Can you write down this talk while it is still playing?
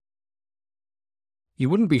You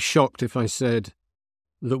wouldn't be shocked if I said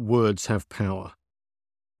that words have power.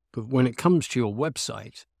 But when it comes to your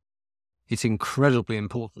website, it's incredibly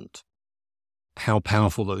important how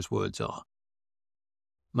powerful those words are.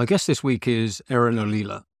 My guest this week is Erin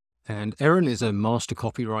Olila, and Erin is a master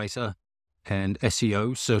copywriter and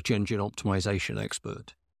SEO, search engine optimization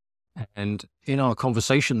expert. And in our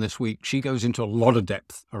conversation this week, she goes into a lot of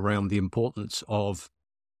depth around the importance of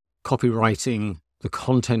copywriting the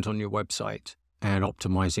content on your website and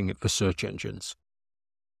optimizing it for search engines.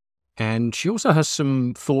 And she also has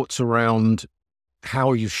some thoughts around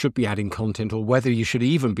how you should be adding content or whether you should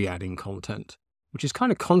even be adding content, which is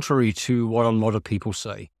kind of contrary to what a lot of people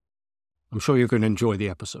say. I'm sure you're going to enjoy the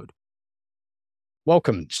episode.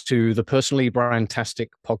 Welcome to the Personally Brandtastic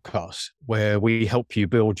podcast, where we help you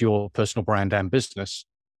build your personal brand and business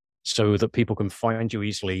so that people can find you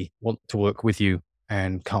easily, want to work with you,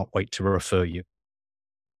 and can't wait to refer you.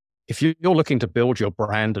 If you're looking to build your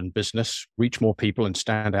brand and business, reach more people and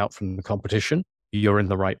stand out from the competition, you're in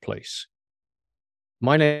the right place.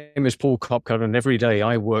 My name is Paul Kopka, and every day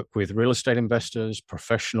I work with real estate investors,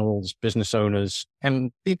 professionals, business owners,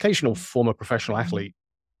 and the occasional former professional athlete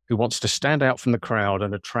who wants to stand out from the crowd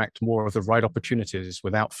and attract more of the right opportunities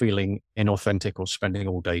without feeling inauthentic or spending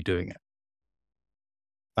all day doing it.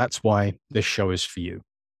 That's why this show is for you.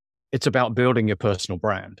 It's about building your personal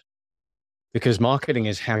brand, because marketing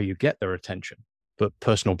is how you get their attention, but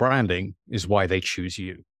personal branding is why they choose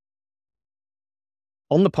you.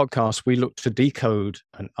 On the podcast, we look to decode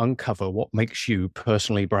and uncover what makes you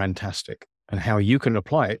personally brandtastic and how you can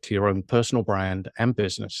apply it to your own personal brand and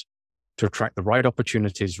business to attract the right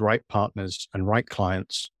opportunities, right partners, and right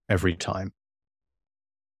clients every time.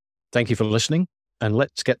 Thank you for listening, and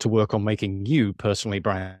let's get to work on making you personally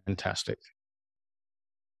brandtastic.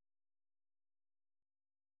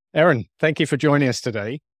 Erin, thank you for joining us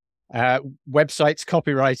today. Websites,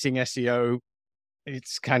 copywriting, SEO,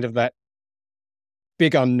 it's kind of that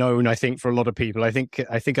big unknown, I think, for a lot of people. I think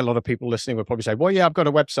a lot of people listening will probably say, well, yeah, I've got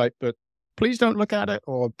a website, but please don't look at it,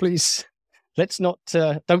 or please, let's not,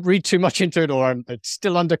 don't read too much into it, or it's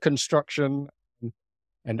still under construction.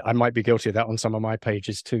 And I might be guilty of that on some of my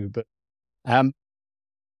pages too. But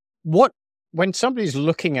when somebody's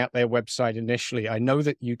looking at their website initially, I know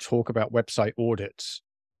that you talk about website audits.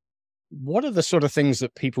 What are the sort of things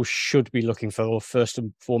that people should be looking for first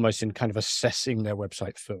and foremost in kind of assessing their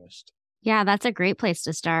website first? Yeah, that's a great place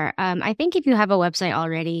to start. I think if you have a website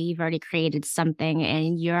already, you've already created something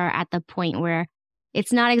and you're at the point where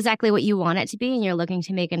it's not exactly what you want it to be and you're looking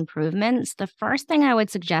to make improvements, the first thing I would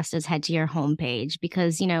suggest is head to your homepage,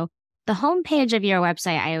 because, the homepage of your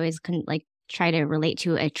website, I always try to relate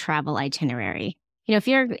to a travel itinerary.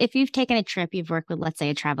 If you've taken a trip, you've worked with, let's say,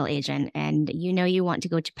 a travel agent, and you want to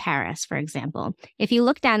go to Paris, for example. If you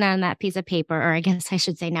look down on that piece of paper, or I guess I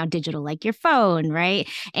should say now digital, like your phone, right?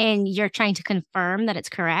 And you're trying to confirm that it's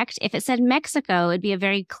correct. If it said Mexico, it'd be a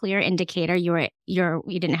very clear indicator you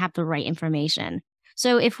didn't have the right information.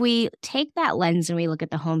 So if we take that lens and we look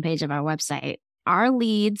at the homepage of our website, our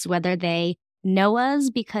leads, whether they know us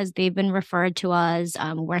because they've been referred to us,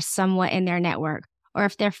 we're somewhat in their network, or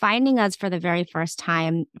if they're finding us for the very first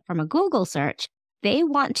time from a Google search, they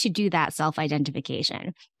want to do that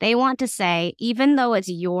self-identification. They want to say, even though it's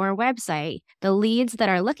your website, the leads that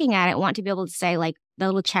are looking at it want to be able to say, like, the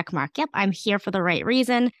little check mark, yep, I'm here for the right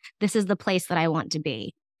reason. This is the place that I want to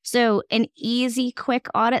be. So an easy, quick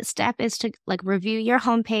audit step is to review your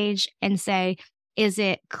homepage and say, is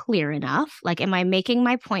it clear enough? Am I making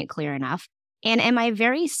my point clear enough? And am I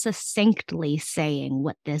very succinctly saying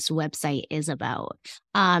what this website is about?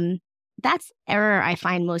 That's error I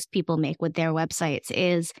find most people make with their websites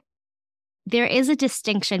is there is a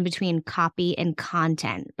distinction between copy and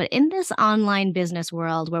content. But in this online business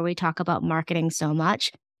world where we talk about marketing so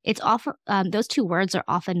much, it's often those two words are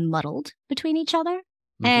often muddled between each other.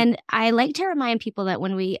 Mm-hmm. And I like to remind people that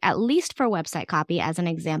when we, at least for website copy as an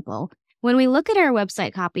example, when we look at our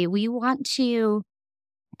website copy, we want to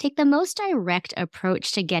take the most direct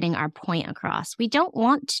approach to getting our point across. We don't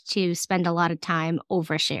want to spend a lot of time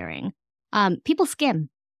oversharing. People skim,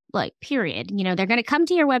 period. They're going to come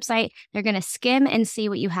to your website, they're going to skim and see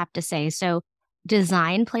what you have to say. So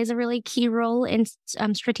design plays a really key role in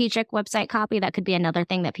strategic website copy. That could be another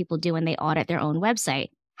thing that people do when they audit their own website.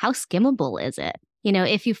 How skimmable is it?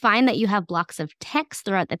 If you find that you have blocks of text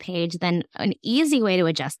throughout the page, then an easy way to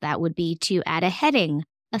adjust that would be to add a heading,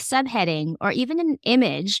 a subheading, or even an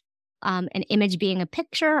image being a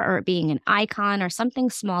picture or it being an icon or something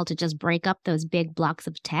small to just break up those big blocks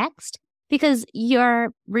of text, because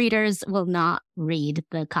your readers will not read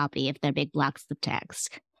the copy if they're big blocks of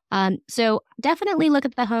text. So definitely look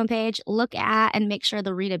at the homepage, look at and make sure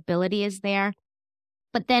the readability is there.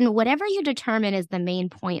 But then whatever you determine is the main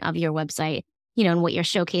point of your website, and what you're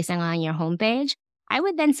showcasing on your homepage, I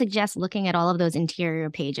would then suggest looking at all of those interior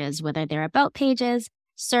pages, whether they're about pages,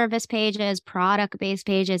 service pages, product-based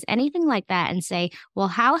pages, anything like that, and say, well,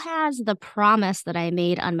 how has the promise that I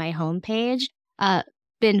made on my homepage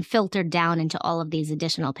been filtered down into all of these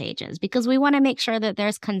additional pages? Because we want to make sure that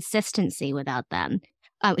there's consistency throughout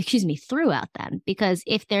them. Because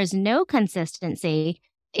if there's no consistency,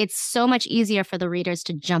 it's so much easier for the readers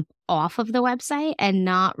to jump off of the website and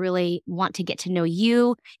not really want to get to know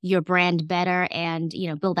you, your brand better, and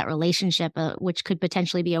build that relationship, which could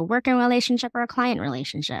potentially be a working relationship or a client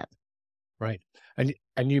relationship. Right. And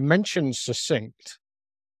you mentioned succinct.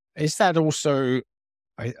 Is that also,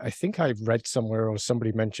 I think I've read somewhere or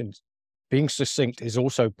somebody mentioned being succinct is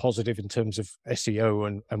also positive in terms of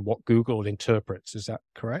SEO and what Google interprets. Is that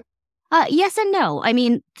correct? Yes and no. I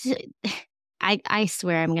mean, I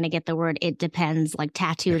swear I'm going to get the word "it depends" like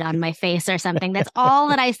tattooed on my face or something. That's all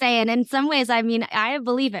that I say. And in some ways, I mean, I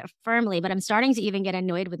believe it firmly, but I'm starting to even get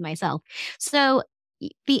annoyed with myself. So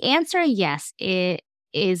the answer, yes, it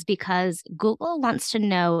is because Google wants to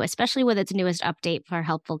know, especially with its newest update for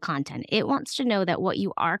helpful content, it wants to know that what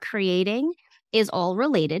you are creating is all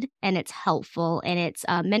related and it's helpful and it's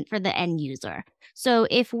meant for the end user. So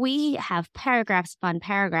if we have paragraphs upon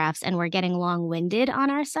paragraphs and we're getting long-winded on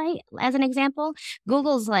our site, as an example,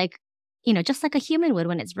 Google's like, just like a human would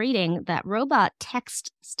when it's reading that robot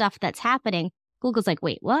text stuff that's happening, Google's like,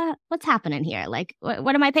 wait, what? What's happening here? Like,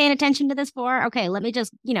 what am I paying attention to this for? Okay, let me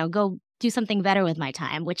just, go do something better with my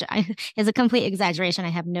time, which is a complete exaggeration. I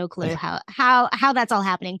have no clue how that's all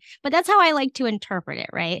happening, but that's how I like to interpret it,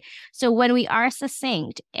 right? So when we are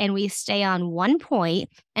succinct and we stay on one point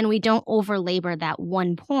and we don't overlabor that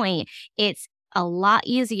one point, it's a lot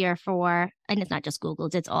easier and it's not just Google,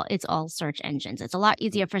 it's all search engines. It's a lot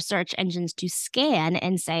easier for search engines to scan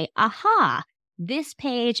and say, aha, this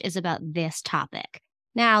page is about this topic.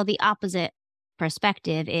 Now, the opposite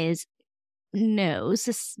perspective is no,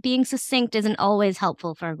 being succinct isn't always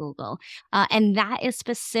helpful for Google. And that is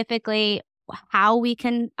specifically how we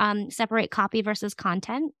can separate copy versus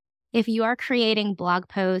content. If you are creating blog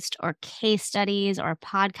posts or case studies or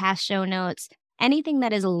podcast show notes, anything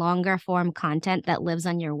that is longer form content that lives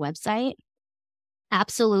on your website,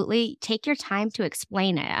 absolutely take your time to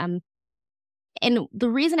explain it. And the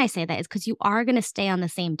reason I say that is because you are going to stay on the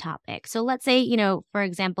same topic. So let's say, for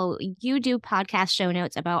example, you do podcast show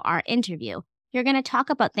notes about our interview. You're going to talk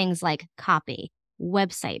about things like copy,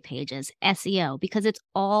 website pages, SEO, because it's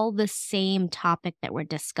all the same topic that we're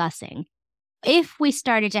discussing. If we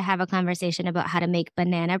started to have a conversation about how to make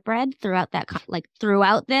banana bread throughout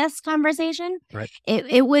this conversation, right,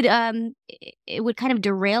 it would kind of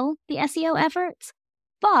derail the SEO efforts.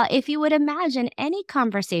 But if you would imagine any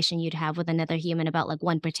conversation you'd have with another human about like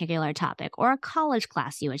one particular topic or a college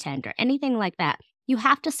class you attend or anything like that, you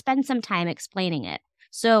have to spend some time explaining it.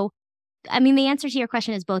 So, I mean, the answer to your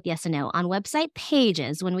question is both yes and no. On website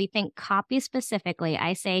pages, when we think copy specifically,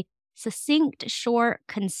 I say succinct, short,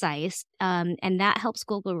 concise, and that helps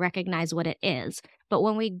Google recognize what it is. But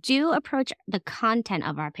when we do approach the content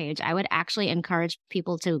of our page, I would actually encourage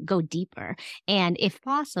people to go deeper. And if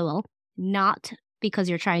possible, not because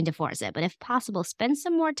you're trying to force it, but if possible, spend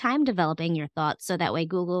some more time developing your thoughts so that way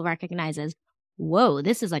Google recognizes, whoa,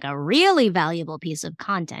 this is like a really valuable piece of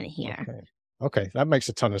content here. Okay, that makes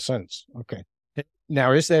a ton of sense. Okay.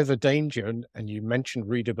 Now, is there the danger, and you mentioned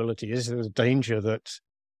readability, is there the danger that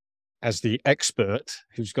as the expert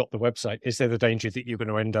who's got the website, is there the danger that you're going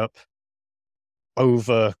to end up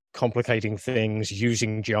over complicating things,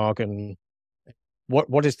 using jargon?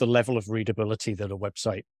 What is the level of readability that a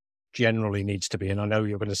website generally needs to be? And I know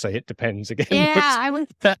you're going to say it depends again. Yeah, I would.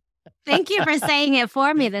 Thank you for saying it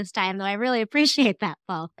for me this time, though. I really appreciate that,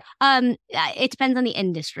 Paul. It depends on the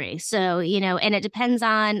industry. So, and it depends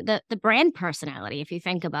on the brand personality, if you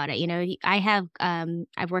think about it.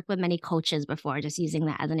 I've worked with many coaches before, just using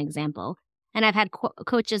that as an example. And I've had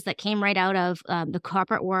coaches that came right out of the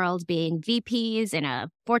corporate world, being VPs in a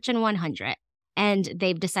Fortune 100. And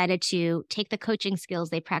they've decided to take the coaching skills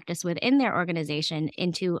they practice within their organization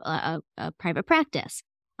into a private practice.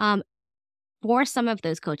 For some of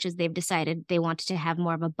those coaches, they've decided they wanted to have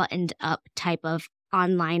more of a buttoned up type of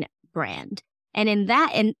online brand. And in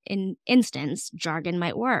that instance, jargon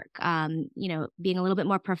might work. Being a little bit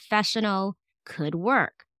more professional could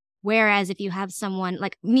work. Whereas if you have someone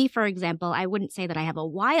like me, for example, I wouldn't say that I have a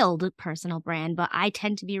wild personal brand, but I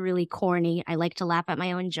tend to be really corny. I like to laugh at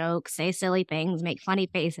my own jokes, say silly things, make funny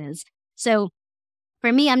faces. So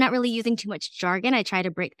For me, I'm not really using too much jargon. I try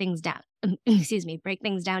to break things down, break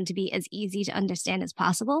things down to be as easy to understand as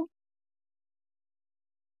possible.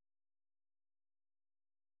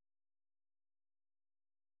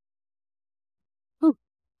 Ooh.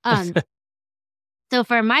 So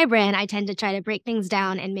for my brand, I tend to try to break things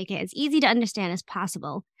down and make it as easy to understand as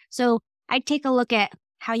possible. So I take a look at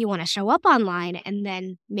how you want to show up online and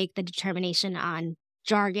then make the determination on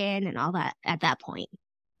jargon and all that at that point.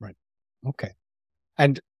 Right. Okay.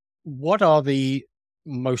 And what are the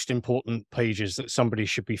most important pages that somebody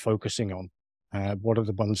should be focusing on? What are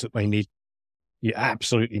the ones that you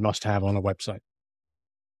absolutely must have on a website?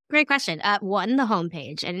 Great question. One, the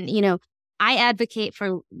homepage. And, I advocate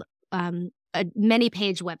for many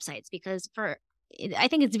page websites because I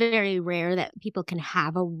think it's very rare that people can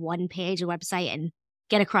have a one-page website and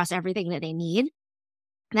get across everything that they need.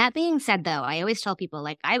 That being said, though, I always tell people,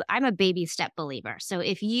 like, I'm a baby step believer. So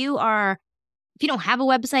if you don't have a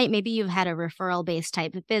website, maybe you've had a referral-based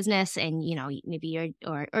type of business and, maybe you're,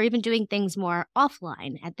 or even doing things more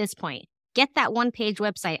offline at this point, get that one-page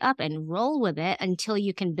website up and roll with it until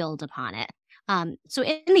you can build upon it. So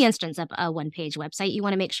in the instance of a one-page website, you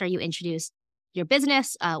want to make sure you introduce your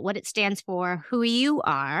business, what it stands for, who you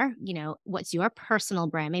are, what's your personal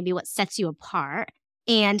brand, maybe what sets you apart,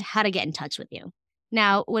 and how to get in touch with you.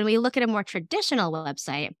 Now, when we look at a more traditional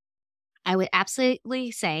website, I would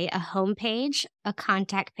absolutely say a homepage, a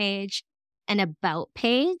contact page, an about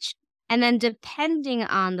page, and then depending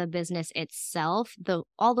on the business itself,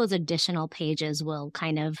 all those additional pages will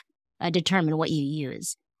kind of determine what you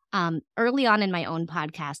use. Early on in my own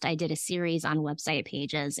podcast, I did a series on website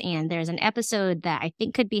pages, and there's an episode that I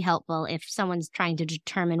think could be helpful if someone's trying to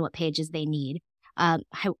determine what pages they need.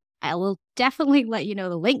 I will definitely let you know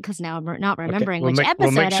the link because now I'm not remembering which episode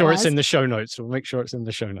We'll make sure it was. it's in the show notes. We'll make sure it's in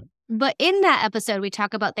the show notes. But in that episode, we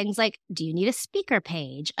talk about things like, do you need a speaker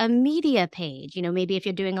page, a media page? Maybe if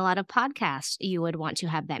you're doing a lot of podcasts, you would want to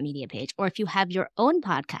have that media page. Or if you have your own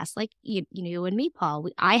podcast, like you and me, Paul,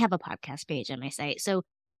 I have a podcast page on my site. So,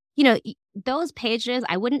 those pages,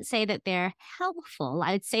 I wouldn't say that they're helpful.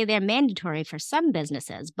 I would say they're mandatory for some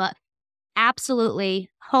businesses, but absolutely,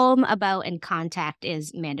 home, about, and contact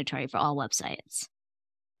is mandatory for all websites.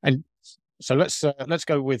 And so let's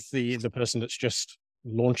go with the person that's just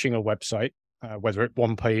launching a website, whether it's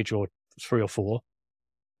one page or 3 or 4.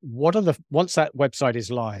 Once that website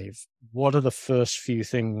is live, what are the first few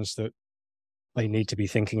things that they need to be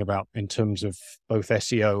thinking about in terms of both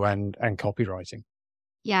SEO and copywriting?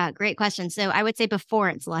 Yeah, great question. So I would say before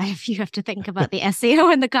it's live, you have to think about the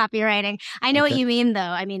SEO and the copywriting. I know what you mean, though.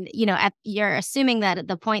 I mean, you're assuming that at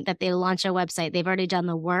the point that they launch a website, they've already done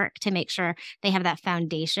the work to make sure they have that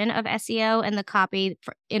foundation of SEO and the copy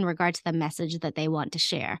in regard to the message that they want to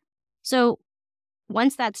share. So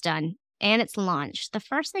once that's done and it's launched, the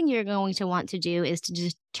first thing you're going to want to do is to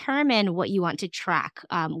determine what you want to track,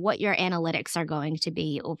 what your analytics are going to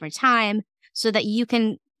be over time so that you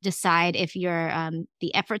can decide if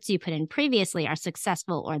the efforts you put in previously are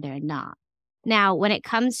successful or they're not. Now, when it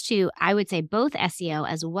comes to, I would say both SEO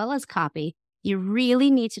as well as copy, you really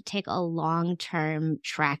need to take a long-term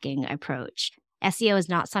tracking approach. SEO is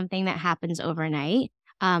not something that happens overnight.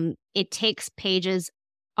 It takes pages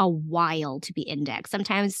a while to be indexed,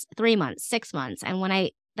 sometimes 3 months, 6 months.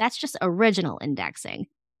 And that's just original indexing.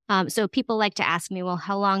 So people like to ask me, well,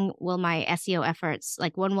 how long will my SEO efforts,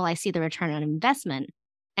 like when will I see the return on investment?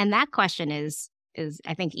 And that question is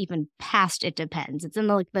I think even past it depends. It's in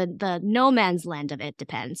the no man's land of it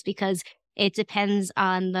depends because it depends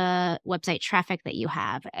on the website traffic that you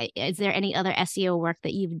have. Is there any other SEO work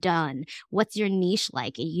that you've done? What's your niche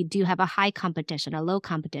like? You do have a high competition, a low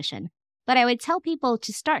competition. But I would tell people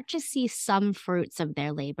to start to see some fruits of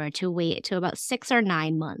their labor to wait to about 6 or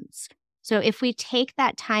 9 months. So if we take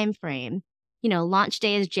that time frame, launch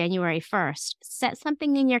day is January 1st. Set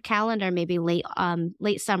something in your calendar, maybe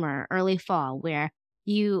late summer, early fall, where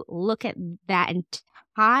you look at that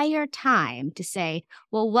entire time to say,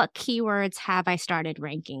 well, what keywords have I started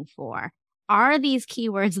ranking for? Are these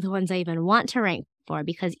keywords the ones I even want to rank for?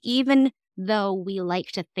 Because even though we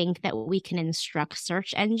like to think that we can instruct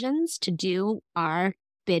search engines to do our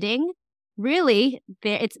bidding, really,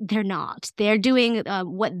 they're not. They're doing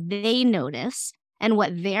what they notice and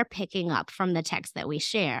what they're picking up from the text that we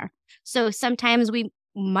share. So sometimes we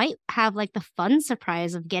might have like the fun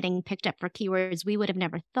surprise of getting picked up for keywords we would have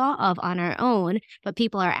never thought of on our own, but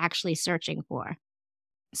people are actually searching for.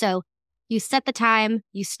 So you set the time,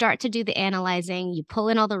 you start to do the analyzing, you pull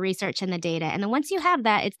in all the research and the data. And then once you have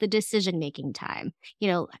that, it's the decision-making time.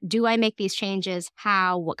 Do I make these changes?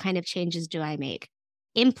 How? What kind of changes do I make?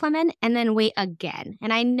 Implement and then wait again.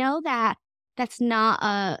 And I know that that's not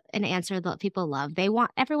an answer that people love.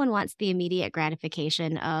 Everyone wants the immediate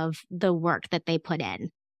gratification of the work that they put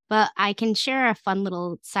in. But I can share a fun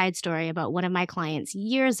little side story about one of my clients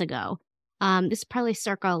years ago. This is probably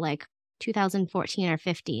circa like 2014 or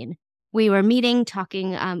 15. We were meeting,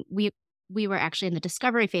 talking. We were actually in the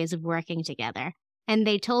discovery phase of working together. And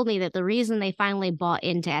they told me that the reason they finally bought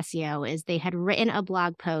into SEO is they had written a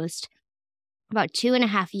blog post about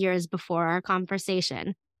 2.5 years before our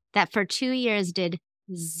conversation that for 2 years did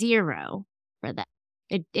zero for them.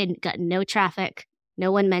 It got no traffic.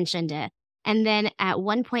 No one mentioned it. And then at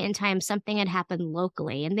one point in time, something had happened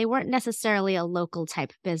locally, and they weren't necessarily a local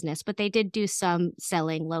type business, but they did do some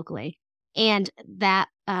selling locally. And that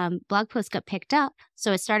blog post got picked up.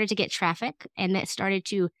 So it started to get traffic, and it started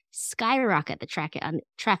to skyrocket the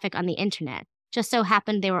traffic on the internet. Just so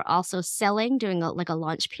happened they were also selling, doing a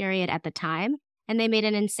launch period at the time. And they made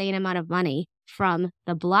an insane amount of money from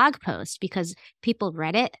the blog post because people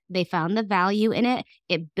read it. They found the value in it.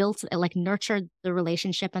 It nurtured the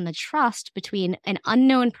relationship and the trust between an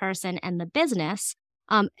unknown person and the business.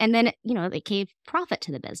 And then, it gave profit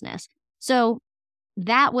to the business. So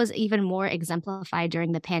that was even more exemplified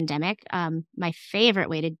during the pandemic. My favorite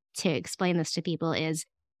way to explain this to people is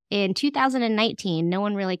in 2019, no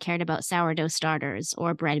one really cared about sourdough starters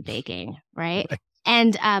or bread baking, right?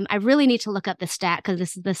 And I really need to look up the stat because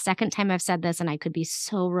this is the second time I've said this and I could be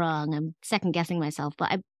so wrong. I'm second guessing myself,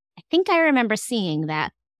 but I think I remember seeing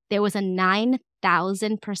that there was a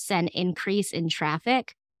 9,000% increase in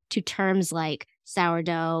traffic to terms like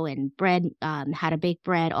sourdough and bread, how to bake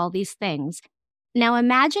bread, all these things. Now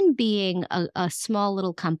imagine being a small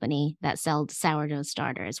little company that sells sourdough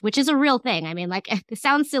starters, which is a real thing. I mean, it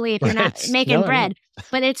sounds silly if you're not making bread,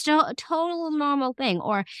 but it's a total normal thing.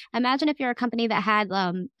 Or imagine if you're a company that had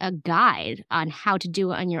a guide on how to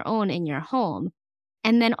do it on your own in your home.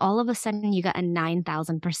 And then all of a sudden you got a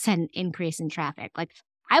 9,000% increase in traffic.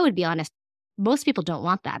 I would be honest, most people don't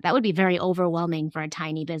want that. That would be very overwhelming for a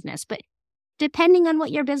tiny business. But depending on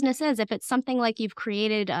what your business is, if it's something like you've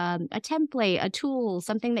created a template, a tool,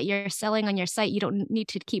 something that you're selling on your site, you don't need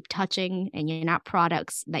to keep touching and you're not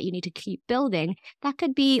products that you need to keep building, that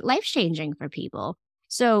could be life-changing for people.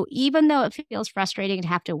 So even though it feels frustrating to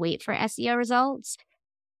have to wait for SEO results,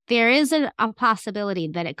 there is a possibility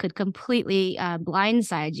that it could completely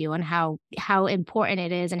blindside you on how important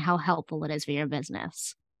it is and how helpful it is for your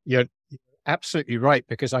business. You're absolutely right,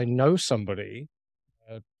 because I know somebody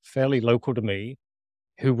fairly local to me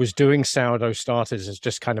who was doing sourdough starters as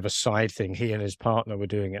just kind of a side thing. He and his partner were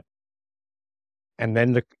doing it. And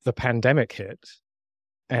then the pandemic hit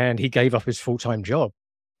and he gave up his full-time job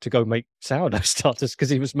to go make sourdough starters because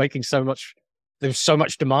he was making there was so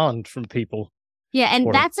much demand from people. Yeah,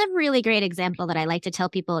 and that's a really great example that I like to tell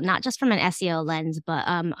people, not just from an SEO lens, but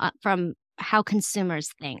from how consumers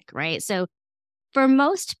think, right? So for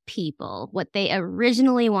most people, what they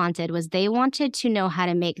originally wanted was they wanted to know how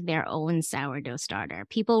to make their own sourdough starter.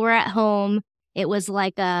 People were at home. It was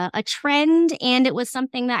like a trend, and it was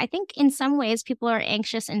something that I think in some ways people are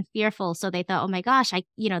anxious and fearful. So they thought, oh my gosh,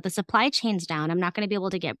 the supply chain's down. I'm not going to be able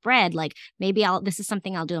to get bread. Maybe this is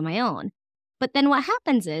something I'll do on my own. But then what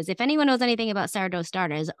happens is, if anyone knows anything about sourdough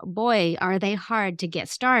starters, boy, are they hard to get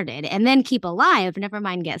started and then keep alive, never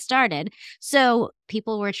mind get started. So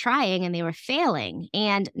people were trying and they were failing.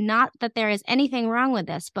 And not that there is anything wrong with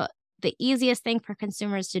this, but the easiest thing for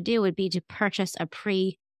consumers to do would be to purchase a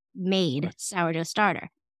pre-made sourdough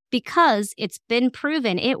starter because it's been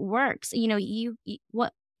proven it works.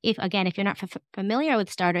 If you're not familiar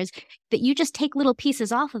with starters, that you just take little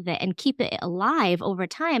pieces off of it and keep it alive over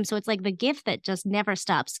time. So it's like the gift that just never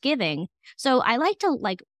stops giving. So I like to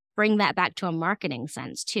bring that back to a marketing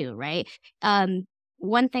sense too, right?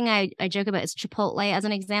 One thing I joke about is Chipotle, as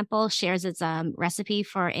an example, shares its recipe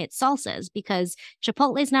for its salsas because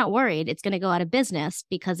Chipotle is not worried it's going to go out of business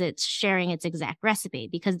because it's sharing its exact recipe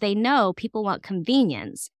because they know people want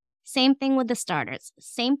convenience. Same thing with the starters.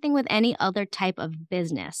 Same thing with any other type of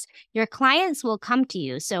business. Your clients will come to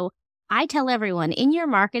you. So I tell everyone in your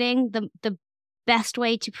marketing, the best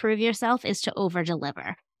way to prove yourself is to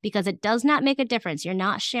over-deliver because it does not make a difference. You're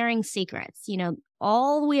not sharing secrets.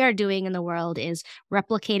 All we are doing in the world is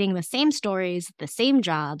replicating the same stories, the same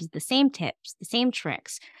jobs, the same tips, the same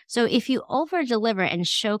tricks. So if you over-deliver and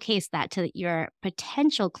showcase that to your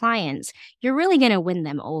potential clients, you're really going to win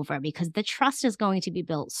them over because the trust is going to be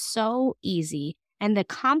built so easy and the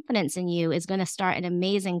confidence in you is going to start an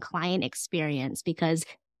amazing client experience because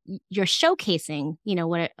you're showcasing,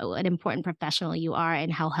 what an important professional you are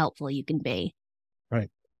and how helpful you can be.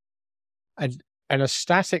 Right. And a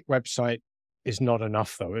static website is not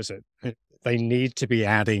enough though, is it? they need to be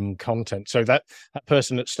adding content. So that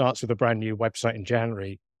person that starts with a brand new website in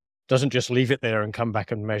January doesn't just leave it there and come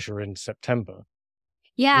back and measure in September.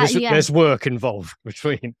 Yeah, there's work involved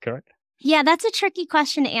between, correct? Yeah, that's a tricky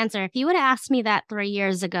question to answer. If you would have asked me that 3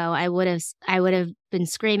 years ago, I would have been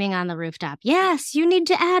screaming on the rooftop, yes, you need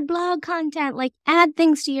to add blog content, like add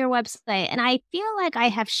things to your website. And I feel like I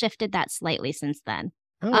have shifted that slightly since then.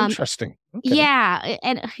 Oh, interesting. Okay. Yeah.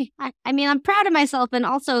 And I mean, I'm proud of myself, and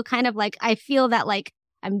also kind of like, I feel that like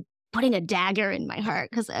I'm putting a dagger in my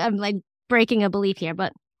heart because I'm like breaking a belief here.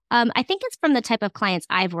 But I think it's from the type of clients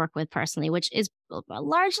I've worked with personally, which is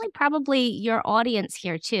largely probably your audience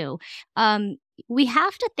here too. We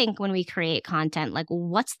have to think when we create content, like,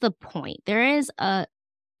 what's the point? There is a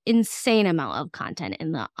insane amount of content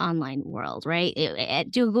in the online world, right?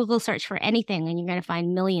 Do a Google search for anything and you're going to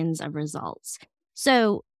find millions of results.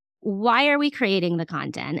 So why are we creating the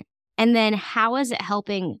content? And then how is it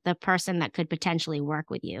helping the person that could potentially work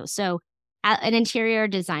with you? So an interior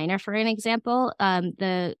designer, for an example,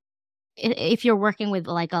 if you're working with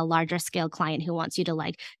like a larger scale client who wants you to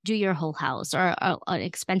like do your whole house or an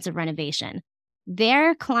expensive renovation,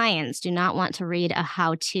 their clients do not want to read a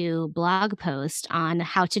how-to blog post on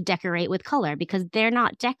how to decorate with color because they're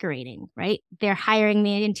not decorating, right? They're hiring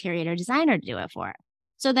the interior designer to do it for it.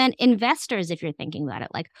 So then investors, if you're thinking about it,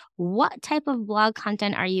 like, what type of blog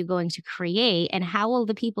content are you going to create and how will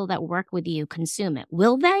the people that work with you consume it?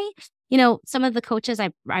 Will they? Some of the coaches,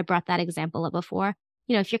 I brought that example up before.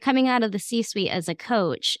 If you're coming out of the C-suite as a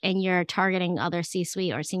coach and you're targeting other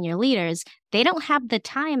C-suite or senior leaders, they don't have the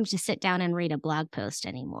time to sit down and read a blog post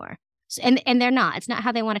anymore. And they're not. It's not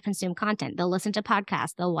how they want to consume content. They'll listen to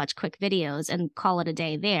podcasts, they'll watch quick videos and call it a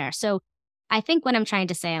day there. So I think what I'm trying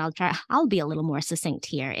to say, and I'll be a little more succinct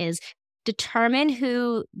here, is determine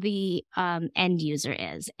who the end user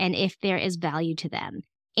is and if there is value to them.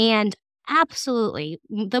 And absolutely,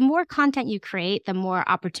 the more content you create, the more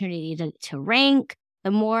opportunity to rank,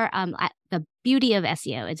 the more the beauty of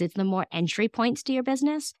SEO is it's the more entry points to your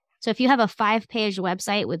business. So if you have a 5-page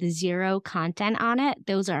website with 0 content on it,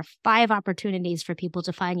 those are 5 opportunities for people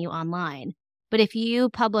to find you online. But if you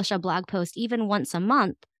publish a blog post even once a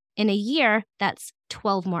month, in a year, that's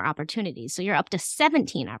 12 more opportunities. So you're up to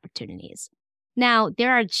 17 opportunities. Now,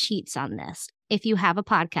 there are cheats on this. If you have a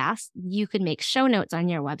podcast, you can make show notes on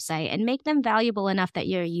your website and make them valuable enough that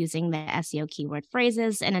you're using the SEO keyword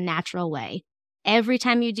phrases in a natural way. Every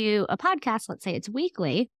time you do a podcast, let's say it's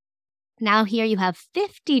weekly, now here you have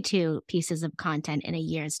 52 pieces of content in a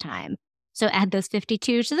year's time. So add those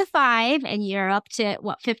 52 to the 5 and you're up to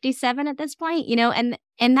 57 at this point,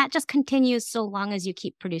 and that just continues so long as you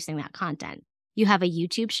keep producing that content. You have a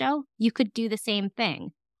YouTube show, you could do the same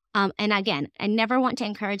thing. And again, I never want to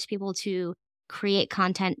encourage people to create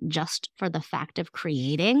content just for the fact of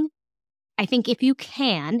creating. I think if you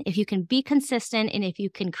can be consistent and if you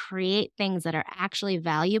can create things that are actually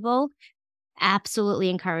valuable, absolutely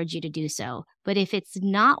encourage you to do so. But if it's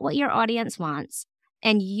not what your audience wants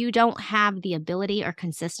and you don't have the ability or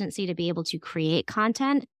consistency to be able to create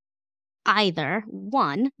content, either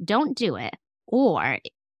one, don't do it, or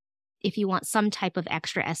if you want some type of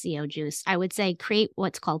extra SEO juice, I would say create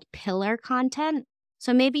what's called pillar content.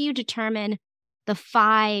 So maybe you determine the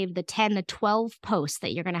 5, the 10, the 12 posts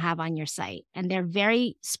that you're going to have on your site. And they're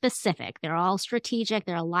very specific. They're all strategic.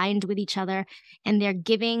 They're aligned with each other. And they're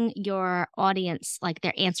giving your audience, like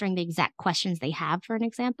they're answering the exact questions they have, for an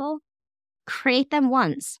example. Create them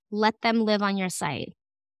once. Let them live on your site.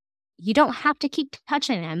 You don't have to keep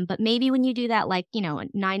touching them, but maybe when you do that, like, a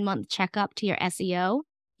 9-month checkup to your SEO,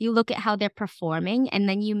 you look at how they're performing, and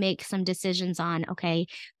then you make some decisions on, okay,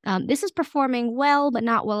 this is performing well, but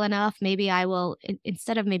not well enough. Maybe I will,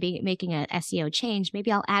 instead of maybe making an SEO change,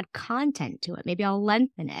 maybe I'll add content to it. Maybe I'll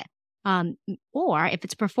lengthen it. Or if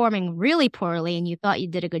it's performing really poorly and you thought you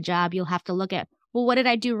did a good job, you'll have to look at, well, what did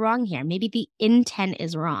I do wrong here? Maybe the intent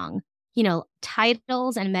is wrong.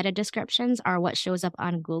 Titles and meta descriptions are what shows up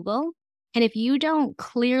on Google. And if you don't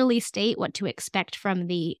clearly state what to expect from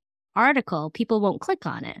the article, people won't click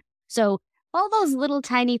on it. So all those little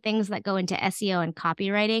tiny things that go into SEO and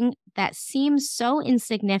copywriting that seem so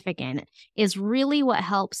insignificant is really what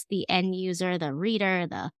helps the end user, the reader,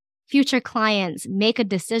 the future clients make a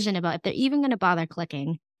decision about if they're even going to bother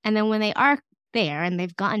clicking. And then when they are there and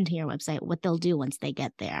they've gotten to your website, what they'll do once they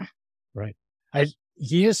get there. Right.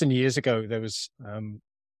 Years and years ago, there was an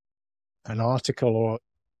article or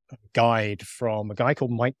a guide from a guy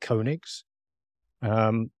called Mike Koenigs.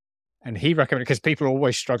 And he recommended, because people are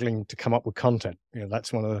always struggling to come up with content.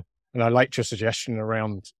 That's one of the, and I liked your suggestion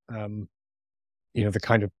around, the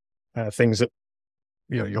kind of things that,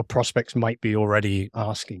 your prospects might be already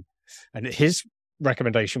asking. And his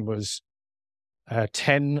recommendation was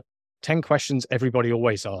 10 questions everybody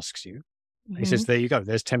always asks you. He says, there you go.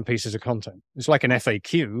 There's 10 pieces of content. It's like an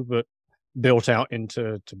FAQ, but built out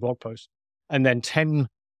into blog posts. And then 10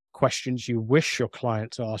 questions you wish your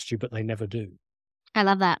clients asked you, but they never do. I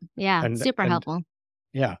love that. Yeah. Super helpful.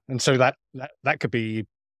 Yeah. And so that could be,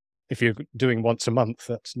 if you're doing once a month,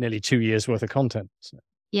 that's nearly 2 years worth of content. So.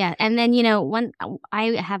 Yeah. And then, I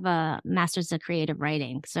have a master's of creative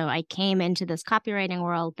writing. So I came into this copywriting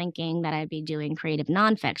world thinking that I'd be doing creative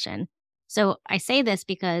nonfiction. So I say this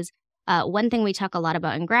because one thing we talk a lot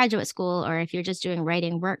about in graduate school, or if you're just doing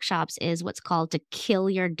writing workshops, is what's called to kill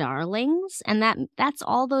your darlings. And that's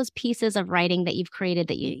all those pieces of writing that you've created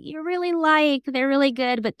that you really like. They're really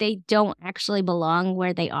good, but they don't actually belong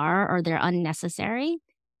where they are, or they're unnecessary.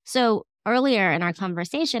 So earlier in our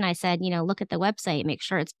conversation, I said, look at the website, make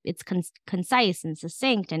sure it's concise and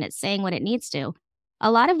succinct, and it's saying what it needs to.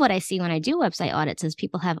 A lot of what I see when I do website audits is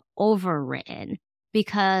people have overwritten,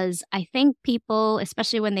 because I think people,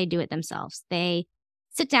 especially when they do it themselves, they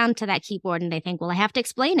sit down to that keyboard and they think, well, I have to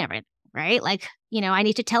explain everything, right? Like, I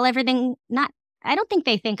need to tell everything. I don't think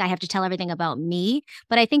they think I have to tell everything about me,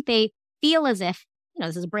 but I think they feel as if,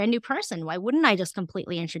 this is a brand new person. Why wouldn't I just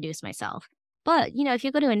completely introduce myself? But, if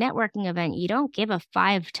you go to a networking event, you don't give a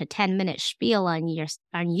 5 to 10 minute spiel on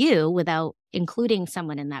you without including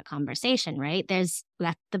someone in that conversation, right? That's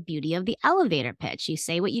the beauty of the elevator pitch. You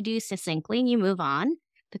say what you do succinctly and you move on.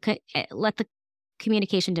 Let the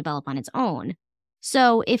communication develop on its own.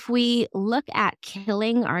 So if we look at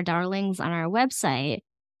killing our darlings on our website,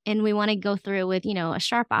 and we want to go through with, a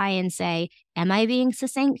sharp eye and say, am I being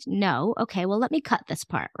succinct? No. Okay, well, let me cut this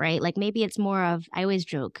part, right? Like maybe it's more of, I always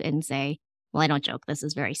joke and say, well, I don't joke. This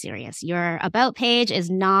is very serious. Your about page is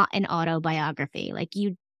not an autobiography. Like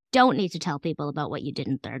you don't need to tell people about what you did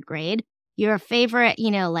in 3rd grade. Your favorite,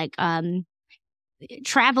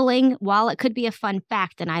 traveling, while it could be a fun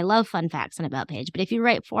fact, and I love fun facts on about page, but if you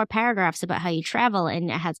write 4 paragraphs about how you travel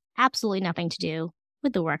and it has absolutely nothing to do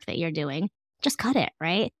with the work that you're doing, just cut it,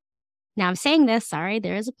 right? Now I'm saying this, sorry,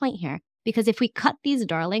 there is a point here. Because if we cut these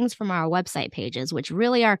darlings from our website pages, which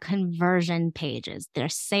really are conversion pages, they're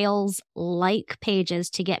sales-like pages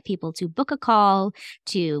to get people to book a call,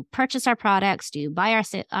 to purchase our products, to buy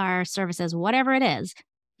our services, whatever it is,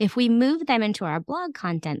 if we move them into our blog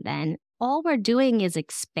content, then all we're doing is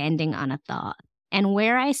expanding on a thought. And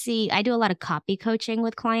where I do a lot of copy coaching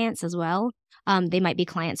with clients as well. They might be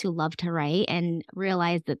clients who love to write and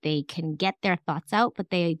realize that they can get their thoughts out, but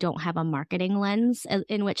they don't have a marketing lens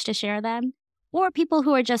in which to share them. Or people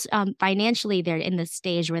who are just financially, they're in the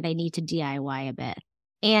stage where they need to DIY a bit.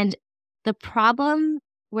 And the problem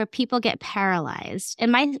where people get paralyzed,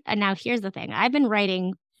 now here's the thing, I've been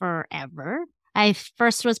writing forever. I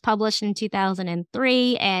first was published in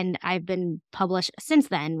 2003, and I've been published since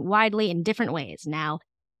then widely in different ways. Now,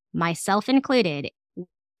 myself included,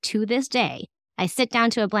 to this day, I sit down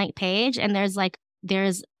to a blank page and there's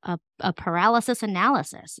a paralysis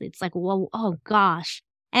analysis. It's like, whoa, oh gosh.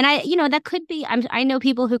 And that could be, I know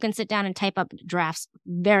people who can sit down and type up drafts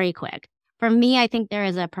very quick. For me, I think there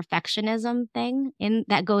is a perfectionism thing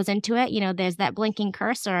that goes into it. There's that blinking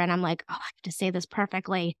cursor and I'm like, oh, I have to say this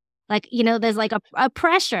perfectly. Like, there's like a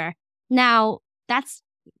pressure. Now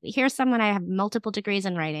here's someone, I have multiple degrees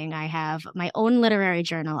in writing. I have my own literary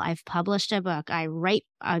journal. I've published a book. I write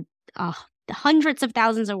hundreds of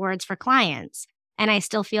thousands of words for clients, and I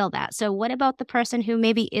still feel that. So what about the person who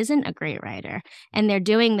maybe isn't a great writer and they're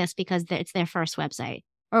doing this because it's their first website?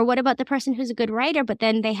 Or what about the person who's a good writer, but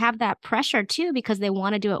then they have that pressure too because they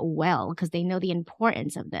want to do it well, because they know the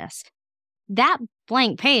importance of this? That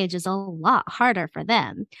blank page is a lot harder for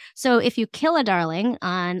them. So if you kill a darling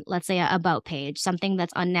on, let's say, a about page, something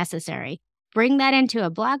that's unnecessary, bring that into a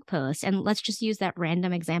blog post, and let's just use that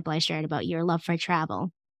random example I shared about your love for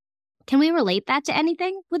travel. Can we relate that to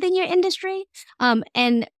anything within your industry?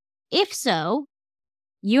 And if so,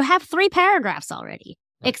 you have 3 paragraphs already.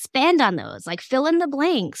 Expand on those, like fill in the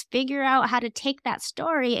blanks, figure out how to take that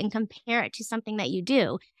story and compare it to something that you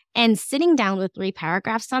do. And sitting down with 3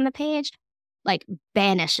 paragraphs on the page, like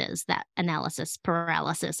banishes that analysis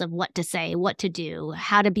paralysis of what to say, what to do,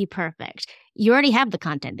 how to be perfect. You already have the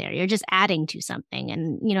content there. You're just adding to something.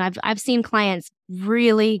 And, I've seen clients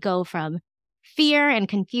really go from fear and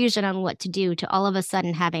confusion on what to do to all of a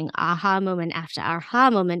sudden having aha moment after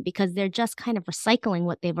aha moment, because they're just kind of recycling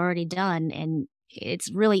what they've already done. And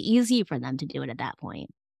it's really easy for them to do it at that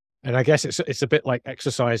point. And I guess it's a bit like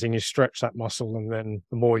exercising. You stretch that muscle, and then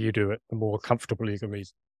the more you do it, the more comfortable you can be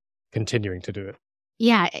continuing to do it.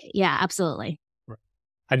 Yeah, absolutely. Right.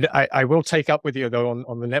 And I will take up with you, though,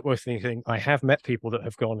 on the networking thing. I have met people that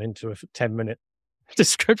have gone into a 10-minute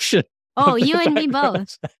description. Oh, you and me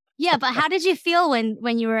both. Yeah, but how did you feel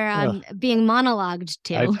when you were being monologued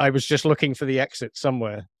to? I was just looking for the exit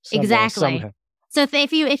somewhere Exactly. somehow. So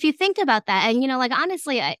if you think about that, and like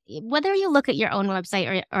honestly, whether you look at your own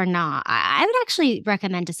website or not, I would actually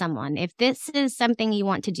recommend to someone, if this is something you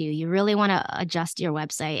want to do, you really want to adjust your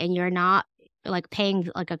website, and you're not like paying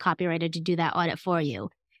like a copywriter to do that audit for you.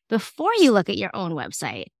 Before you look at your own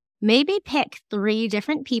website, maybe pick 3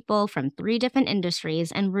 different people from 3 different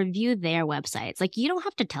industries and review their websites. Like, you don't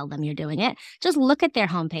have to tell them you're doing it. Just look at their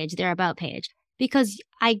homepage, their about page. Because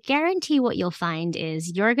I guarantee what you'll find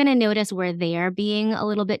is you're going to notice where they're being a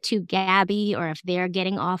little bit too gabby, or if they're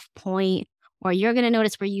getting off point, or you're going to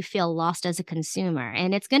notice where you feel lost as a consumer.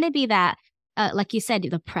 And it's going to be that, like you said,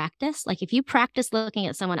 the practice. Like, if you practice looking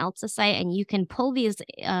at someone else's site and you can pull these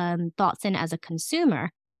thoughts in as a consumer,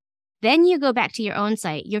 then you go back to your own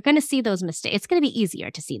site, you're going to see those mistakes. It's going to be easier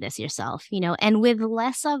to see this yourself, and with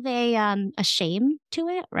less of a shame to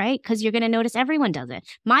it, right? Because you're going to notice everyone does it.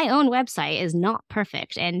 My own website is not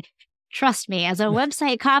perfect. And trust me, as a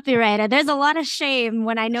website copywriter, there's a lot of shame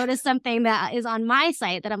when I notice something that is on my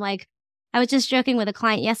site that I'm like, I was just joking with a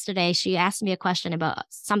client yesterday. She asked me a question about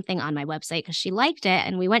something on my website because she liked it.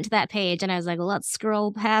 And we went to that page and I was like, well, let's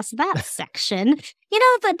scroll past that section,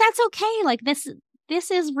 but that's okay. Like, this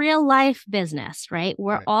is real life business, right?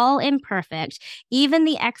 We're all imperfect. Even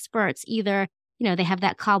the experts, either, they have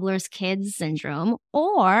that cobbler's kids syndrome,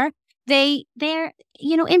 or they're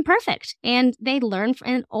imperfect, and they learn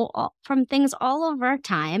from things all over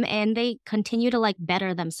time, and they continue to like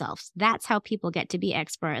better themselves. That's how people get to be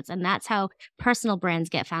experts, and that's how personal brands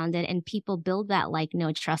get founded, and people build that like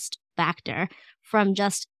no trust factor from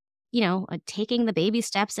just taking the baby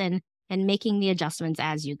steps and making the adjustments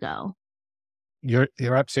as you go. You're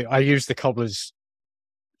absolutely. I use the cobbler's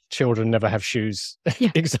children never have shoes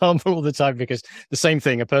example all the time, because the same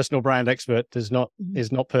thing. A personal brand expert is not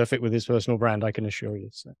perfect with his personal brand. I can assure you.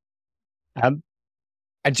 So, and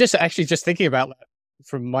just thinking about that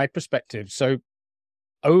from my perspective. So,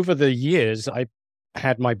 over the years I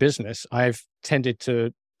had my business, I've tended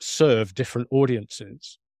to serve different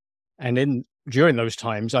audiences, and during those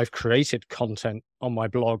times, I've created content on my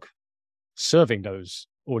blog serving those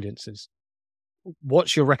audiences.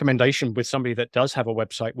 What's your recommendation with somebody that does have a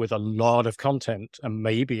website with a lot of content, and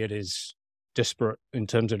maybe it is disparate in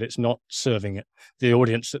terms of it's not serving the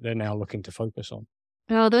audience that they're now looking to focus on?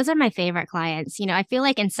 Oh, those are my favorite clients. I feel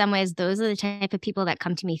like in some ways, those are the type of people that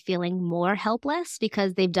come to me feeling more helpless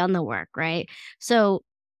because they've done the work, right? So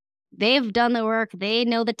they've done the work. They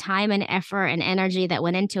know the time and effort and energy that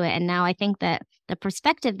went into it. And now I think that the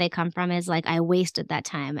perspective they come from is like, I wasted that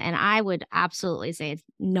time. And I would absolutely say it's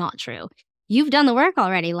not true. You've done the work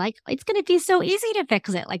already. Like, it's going to be so easy to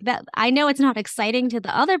fix it like that. I know it's not exciting to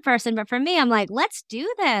the other person, but for me, I'm like, let's do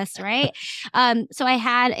this. Right. So I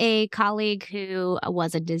had a colleague who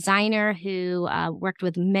was a designer who worked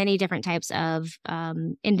with many different types of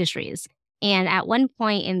industries. And at one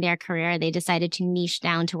point in their career, they decided to niche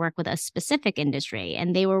down to work with a specific industry.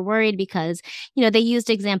 And they were worried because, they used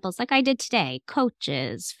examples like I did today,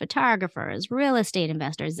 coaches, photographers, real estate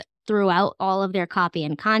investors throughout all of their copy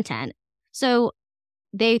and content. So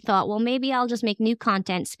they thought, well, maybe I'll just make new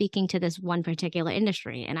content speaking to this one particular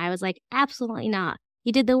industry. And I was like, absolutely not.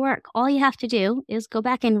 You did the work. All you have to do is go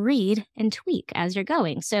back and read and tweak as you're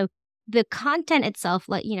going. So the content itself,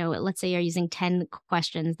 let's say you're using 10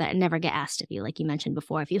 questions that never get asked of you, like you mentioned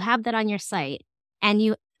before. If you have that on your site,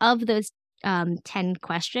 and of those 10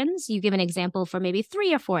 questions, you give an example for maybe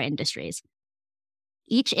 3 or 4 industries.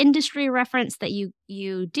 Each industry reference that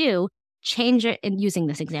you do, change it, and using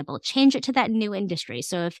this example, change it to that new industry.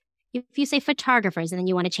 So if you say photographers and then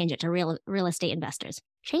you want to change it to real estate investors,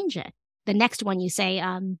 change it. The next one you say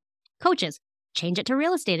coaches, change it to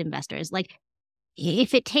real estate investors. Like,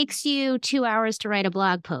 if it takes you 2 hours to write a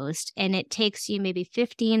blog post and it takes you maybe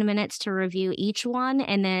 15 minutes to review each one,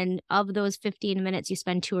 and then of those 15 minutes, you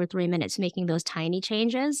spend 2 or 3 minutes making those tiny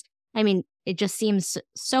changes, I mean, it just seems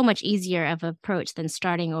so much easier of an approach than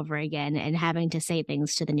starting over again and having to say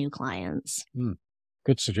things to the new clients.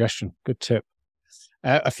 Good suggestion. Good tip.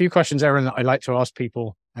 A few questions, Erin, that I like to ask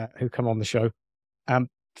people who come on the show.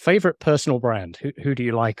 Favorite personal brand? Who do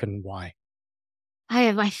you like and why?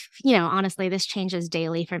 Honestly, this changes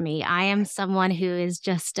daily for me. I am someone who is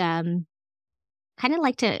just kind of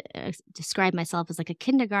like to describe myself as like a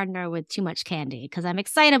kindergartner with too much candy, because I'm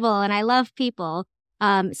excitable and I love people.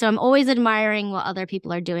 So I'm always admiring what other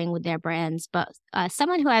people are doing with their brands. But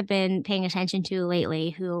someone who I've been paying attention to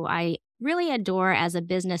lately, who I really adore as a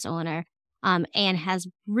business owner, and has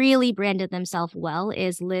really branded themselves well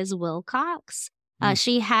is Liz Wilcox.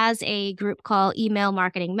 She has a group called Email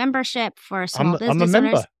Marketing Membership for small business I'm a member.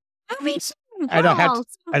 owners. Oh, me too. And I had, Oh,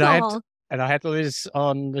 so and I had, cool. and I had Liz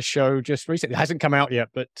on the show just recently. It hasn't come out yet,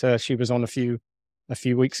 but she was on a few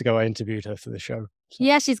weeks ago. I interviewed her for the show. So.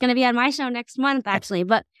 Yeah, she's going to be on my show next month, actually.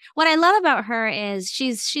 But what I love about her is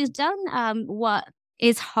she's done what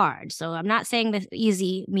is hard. So I'm not saying this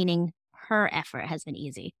easy, meaning her effort has been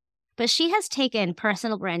easy. But she has taken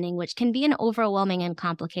personal branding, which can be an overwhelming and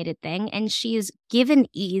complicated thing, and she's given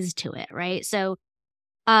ease to it, right? So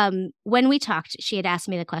when we talked, she had asked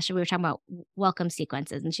me the question, we were talking about welcome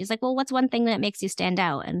sequences. And she's like, well, what's one thing that makes you stand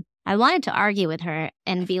out? And I wanted to argue with her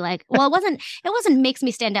and be like, well, it wasn't makes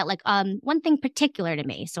me stand out. Like, one thing particular to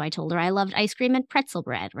me. So I told her I loved ice cream and pretzel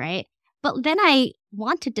bread. Right. But then I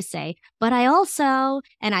wanted to say, but I also,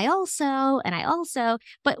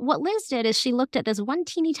 but what Liz did is she looked at this one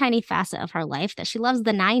teeny tiny facet of her life that she loves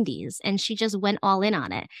the 90s, and she just went all in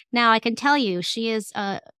on it. Now I can tell you she is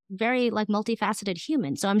a very like multifaceted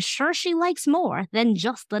human. So I'm sure she likes more than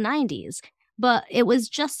just the 90s. But it was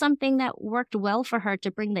just something that worked well for her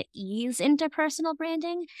to bring the ease into personal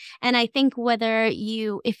branding. And I think whether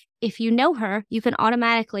if you know her, you can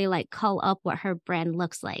automatically like call up what her brand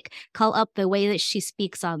looks like, call up the way that she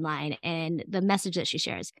speaks online and the message that she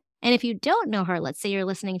shares. And if you don't know her, let's say you're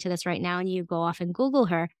listening to this right now and you go off and Google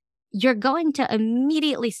her, you're going to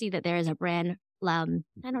immediately see that there is a brand. I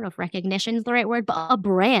don't know if recognition is the right word, but a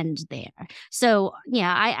brand there. So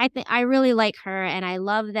yeah, I think I really like her, and I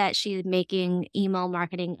love that she's making email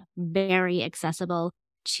marketing very accessible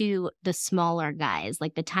to the smaller guys,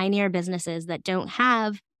 like the tinier businesses that don't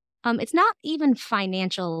have. It's not even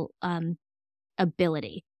financial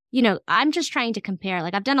ability. I'm just trying to compare.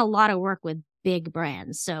 Like I've done a lot of work with big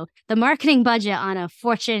brands. So the marketing budget on a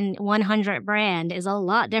Fortune 100 brand is a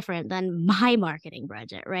lot different than my marketing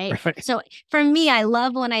budget, right? So for me, I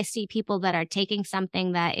love when I see people that are taking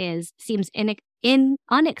something that seems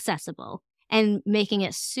inaccessible and making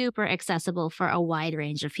it super accessible for a wide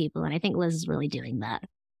range of people. And I think Liz is really doing that.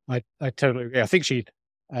 I totally agree. I think she,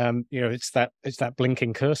 it's that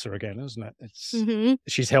blinking cursor again, isn't it? It's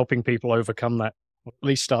She's helping people overcome that, or at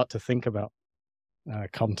least start to think about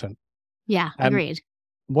content. Yeah, agreed.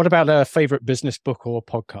 What about a favorite business book or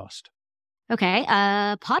podcast? Okay,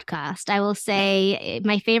 podcast. I will say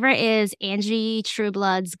my favorite is Angie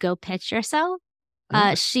Trueblood's Go Pitch Yourself.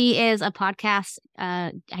 She is a podcast,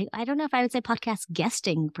 I don't know if I would say podcast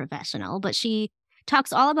guesting professional, but she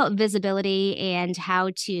talks all about visibility and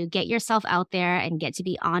how to get yourself out there and get to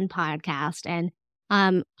be on podcast. And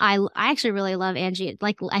I actually really love Angie.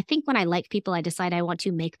 Like, I think when I like people, I decide I want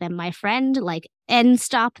to make them my friend, like end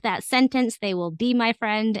stop that sentence. They will be my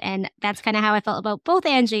friend. And that's kind of how I felt about both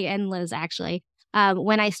Angie and Liz, actually.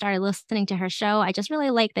 When I started listening to her show, I just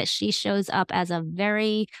really like that she shows up as a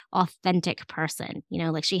very authentic person.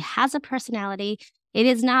 Like she has a personality.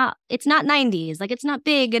 It's not 90s. Like it's not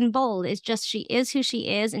big and bold. It's just, she is who she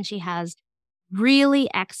is. And she has really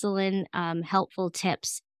excellent, helpful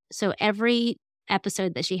tips. So every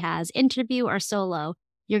episode that she has, interview or solo,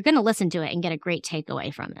 you're going to listen to it and get a great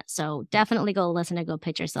takeaway from it. So definitely go listen to Go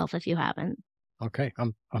Pitch Yourself if you haven't. Okay.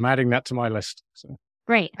 I'm adding that to my list. So.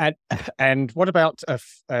 Great. And what about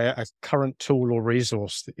a current tool or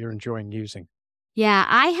resource that you're enjoying using? Yeah,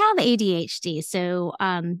 I have ADHD. So,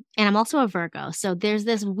 and I'm also a Virgo. So there's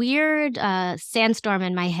this weird sandstorm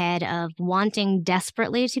in my head of wanting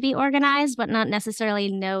desperately to be organized, but not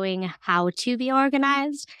necessarily knowing how to be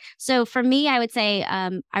organized. So for me, I would say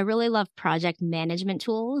I really love project management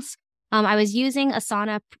tools. I was using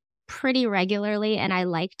Asana pretty regularly and I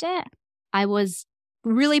liked it. I was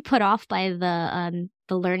really put off by the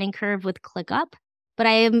learning curve with ClickUp, but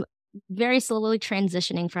I am very slowly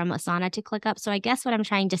transitioning from Asana to ClickUp. So I guess what I'm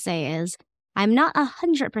trying to say is I'm not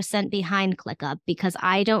 100% behind ClickUp because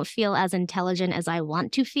I don't feel as intelligent as I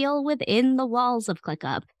want to feel within the walls of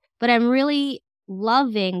ClickUp. But I'm really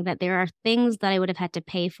loving that there are things that I would have had to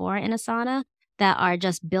pay for in Asana that are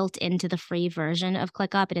just built into the free version of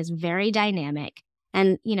ClickUp. It is very dynamic.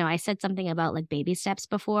 And, I said something about like baby steps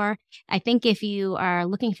before. I think if you are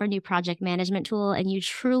looking for a new project management tool and you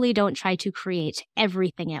truly don't try to create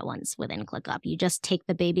everything at once within ClickUp, you just take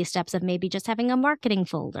the baby steps of maybe just having a marketing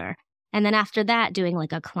folder. And then after that, doing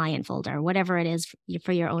like a client folder, whatever it is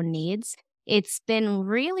for your own needs. It's been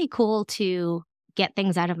really cool to get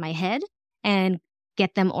things out of my head and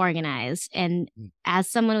get them organized. And as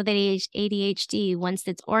someone with ADHD, once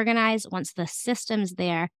it's organized, once the system's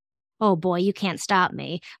there, oh boy, you can't stop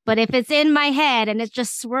me. But if it's in my head and it's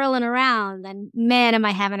just swirling around, then man, am I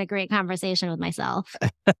having a great conversation with myself.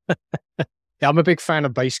 Yeah, I'm a big fan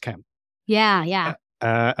of Basecamp. Yeah, yeah.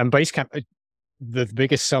 And Basecamp, the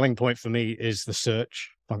biggest selling point for me is the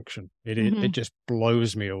search function. It just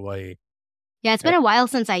blows me away. Yeah, it's been a while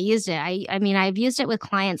since I used it. I mean, I've used it with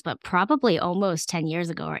clients, but probably almost 10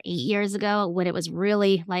 years ago or 8 years ago when it was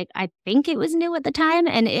really like, I think it was new at the time,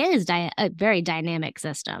 and it is a very dynamic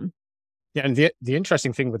system. Yeah, and the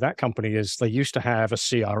interesting thing with that company is they used to have a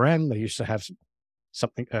CRM, they used to have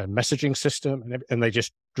something, a messaging system, and they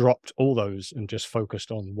just dropped all those and just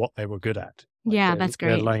focused on what they were good at. Like Yeah, that's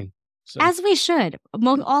their great. lane. So, As we should,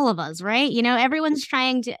 all of us, right? Everyone's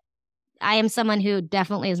trying to. I am someone who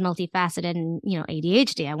definitely is multifaceted and,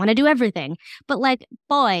 ADHD. I want to do everything. But like,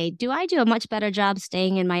 boy, do I do a much better job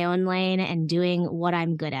staying in my own lane and doing what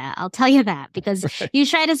I'm good at. I'll tell you that, because you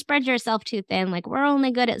try to spread yourself too thin. Like, we're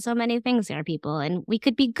only good at so many things here, people. And we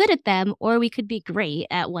could be good at them, or we could be great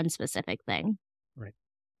at one specific thing. right.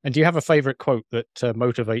 And do you have a favorite quote that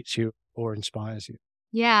motivates you or inspires you?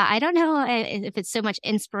 Yeah, I don't know if it's so much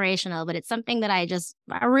inspirational, but it's something that I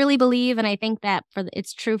really believe, and I think that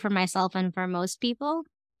it's true for myself and for most people.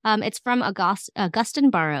 It's from Augustine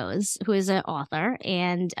Burroughs, who is an author,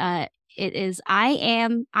 and it is, I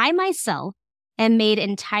myself am made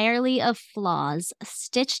entirely of flaws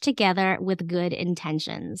stitched together with good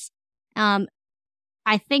intentions.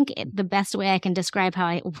 I think the best way I can describe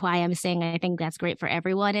why I'm saying I think that's great for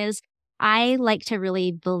everyone is I like to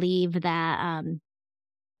really believe that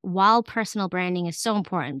while personal branding is so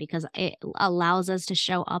important because it allows us to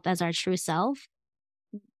show up as our true self,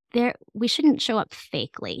 we shouldn't show up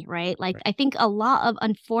fakely, right? Like, Right. I think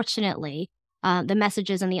unfortunately, the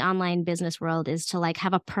messages in the online business world is to like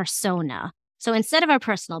have a persona. So instead of a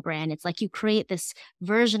personal brand, it's like you create this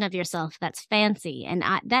version of yourself that's fancy, and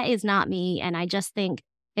that is not me. And I just think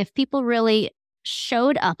if people really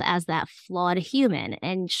showed up as that flawed human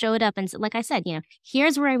and showed up and like I said,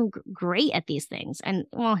 here's where I'm great at these things. And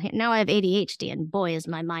well, now I have ADHD, and boy, is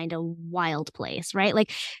my mind a wild place, right?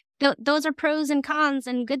 Like those are pros and cons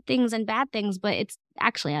and good things and bad things, but it's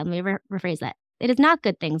actually, let me rephrase that. It is not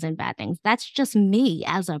good things and bad things. That's just me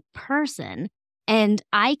as a person. And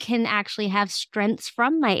I can actually have strengths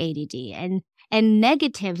from my ADD and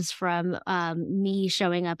negatives from me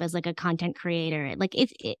showing up as like a content creator. Like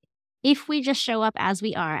if we just show up as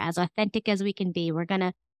we are, as authentic as we can be, we're going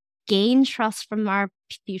to gain trust from our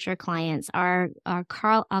future clients, our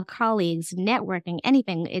colleagues, networking,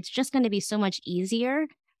 anything. It's just going to be so much easier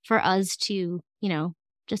for us to,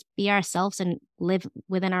 just be ourselves and live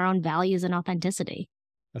within our own values and authenticity.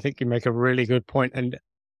 I think you make a really good point. And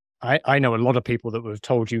I know a lot of people that would have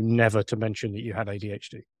told you never to mention that you had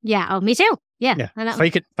ADHD. Yeah. Oh, me too. Yeah. Yeah.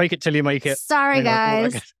 Fake it till you make it. Sorry,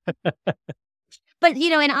 guys. But,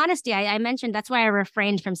 in honesty, I mentioned that's why I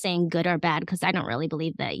refrained from saying good or bad, because I don't really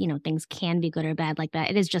believe that, things can be good or bad like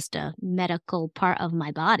that. It is just a medical part of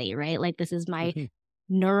my body, right? Like, this is my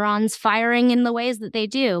neurons firing in the ways that they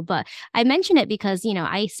do. But I mention it because,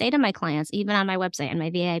 I say to my clients, even on my website and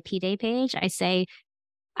my VIP day page, I say,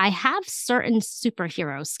 I have certain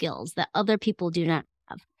superhero skills that other people do not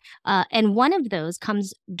have. And one of those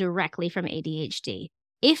comes directly from ADHD.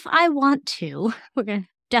 If I want to, we're going to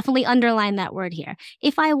definitely underline that word here.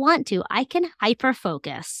 If I want to, I can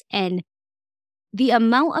hyper-focus, and the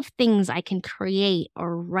amount of things I can create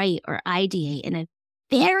or write or ideate in a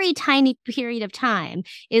very tiny period of time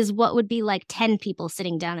is what would be like 10 people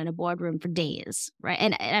sitting down in a boardroom for days, right?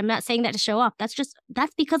 And I'm not saying that to show off. That's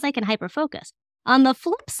because I can hyper-focus. On the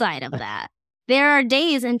flip side of that, there are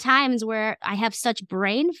days and times where I have such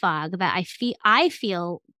brain fog that I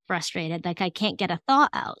feel frustrated, like I can't get a thought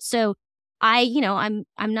out. So I'm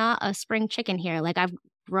not a spring chicken here. Like, I've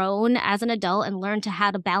grown as an adult and learned how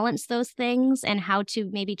to balance those things and how to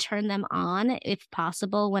maybe turn them on if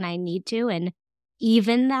possible when I need to, and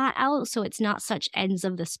even that out so it's not such ends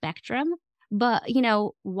of the spectrum. But,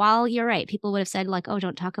 while you're right, people would have said like, oh,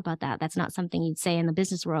 don't talk about that. That's not something you'd say in the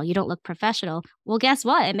business world. You don't look professional. Well, guess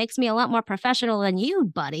what? It makes me a lot more professional than you,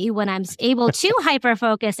 buddy, when I'm able to hyper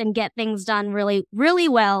focus and get things done really, really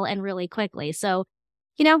well and really quickly. So,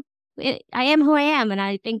 I am who I am. And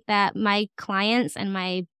I think that my clients and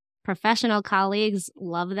my professional colleagues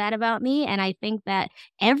love that about me. And I think that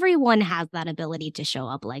everyone has that ability to show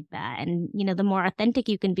up like that. And, the more authentic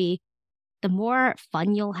you can be, the more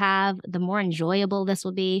fun you'll have, the more enjoyable this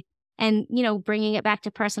will be. And, bringing it back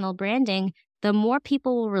to personal branding, the more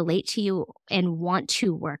people will relate to you and want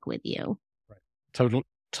to work with you. Right.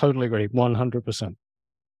 Totally agree. 100%.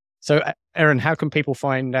 So, Erin, how can people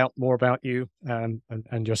find out more about you and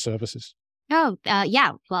your services?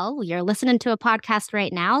 Yeah. Well, you're listening to a podcast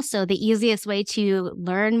right now. So the easiest way to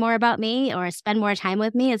learn more about me or spend more time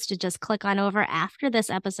with me is to just click on over after this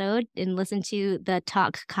episode and listen to the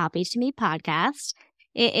Talk Copy to Me podcast.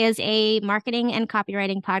 It is a marketing and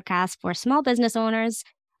copywriting podcast for small business owners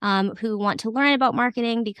who want to learn about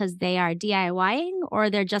marketing because they are DIYing or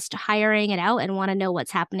they're just hiring it out and want to know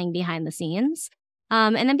what's happening behind the scenes.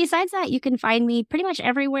 And then besides that, you can find me pretty much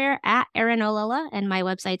everywhere at Erin Olilla, and my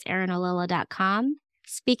website's erinolilla.com.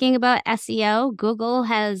 Speaking about SEO, Google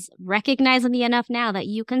has recognized me enough now that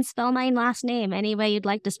you can spell my last name any way you'd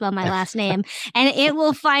like to spell my last name, and it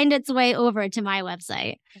will find its way over to my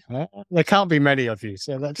website. There can't be many of you,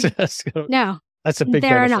 so that's No, that's a big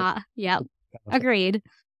there are benefit. not. Yep, agreed.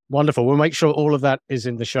 Wonderful. We'll make sure all of that is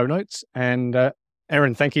in the show notes. And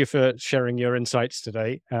Erin, thank you for sharing your insights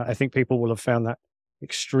today. I think people will have found that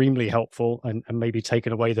extremely helpful and maybe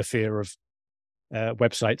taken away the fear of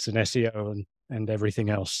websites and SEO and everything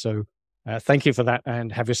else. So thank you for that,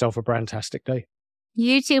 and have yourself a brandtastic day.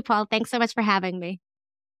 You too, Paul. Thanks so much for having me.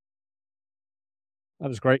 That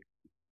was great.